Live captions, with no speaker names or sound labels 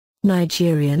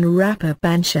Nigerian rapper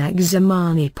Panshak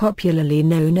Zamani, popularly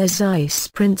known as Ice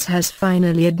Prince, has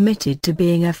finally admitted to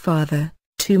being a father,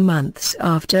 2 months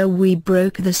after we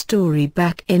broke the story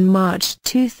back in March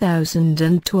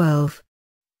 2012.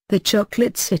 The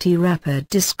Chocolate City rapper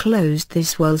disclosed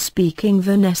this while speaking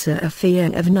Vanessa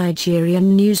Offiong of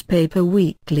Nigerian newspaper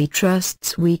Weekly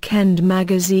Trust's Weekend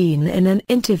magazine in an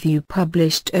interview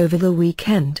published over the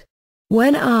weekend.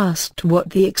 When asked what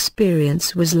the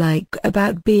experience was like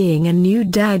about being a new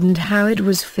dad and how it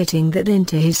was fitting that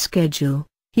into his schedule,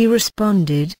 he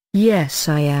responded, "Yes,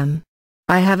 I am.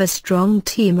 I have a strong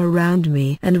team around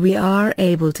me and we are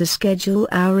able to schedule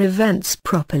our events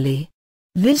properly.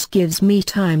 This gives me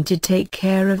time to take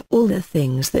care of all the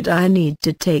things that I need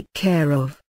to take care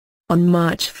of." On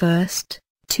March 1,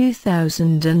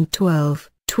 2012,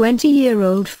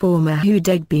 20-year-old former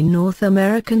Houdegbe North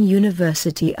American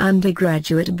University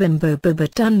undergraduate Bimbo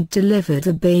Babatunde delivered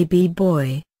the baby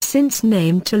boy, since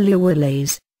named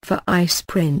Toluwalase, for Ice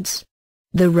Prince.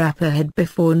 The rapper had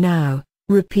before now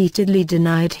repeatedly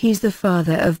denied he's the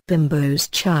father of Bimbo's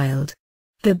child.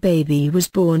 The baby was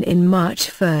born in March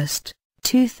 1,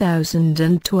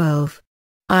 2012.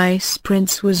 Ice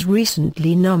Prince was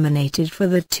recently nominated for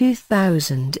the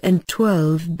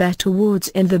 2012 BET Awards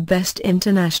in the Best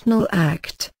International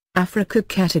Act, Africa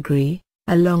category,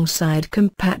 alongside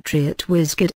compatriot Wizkid.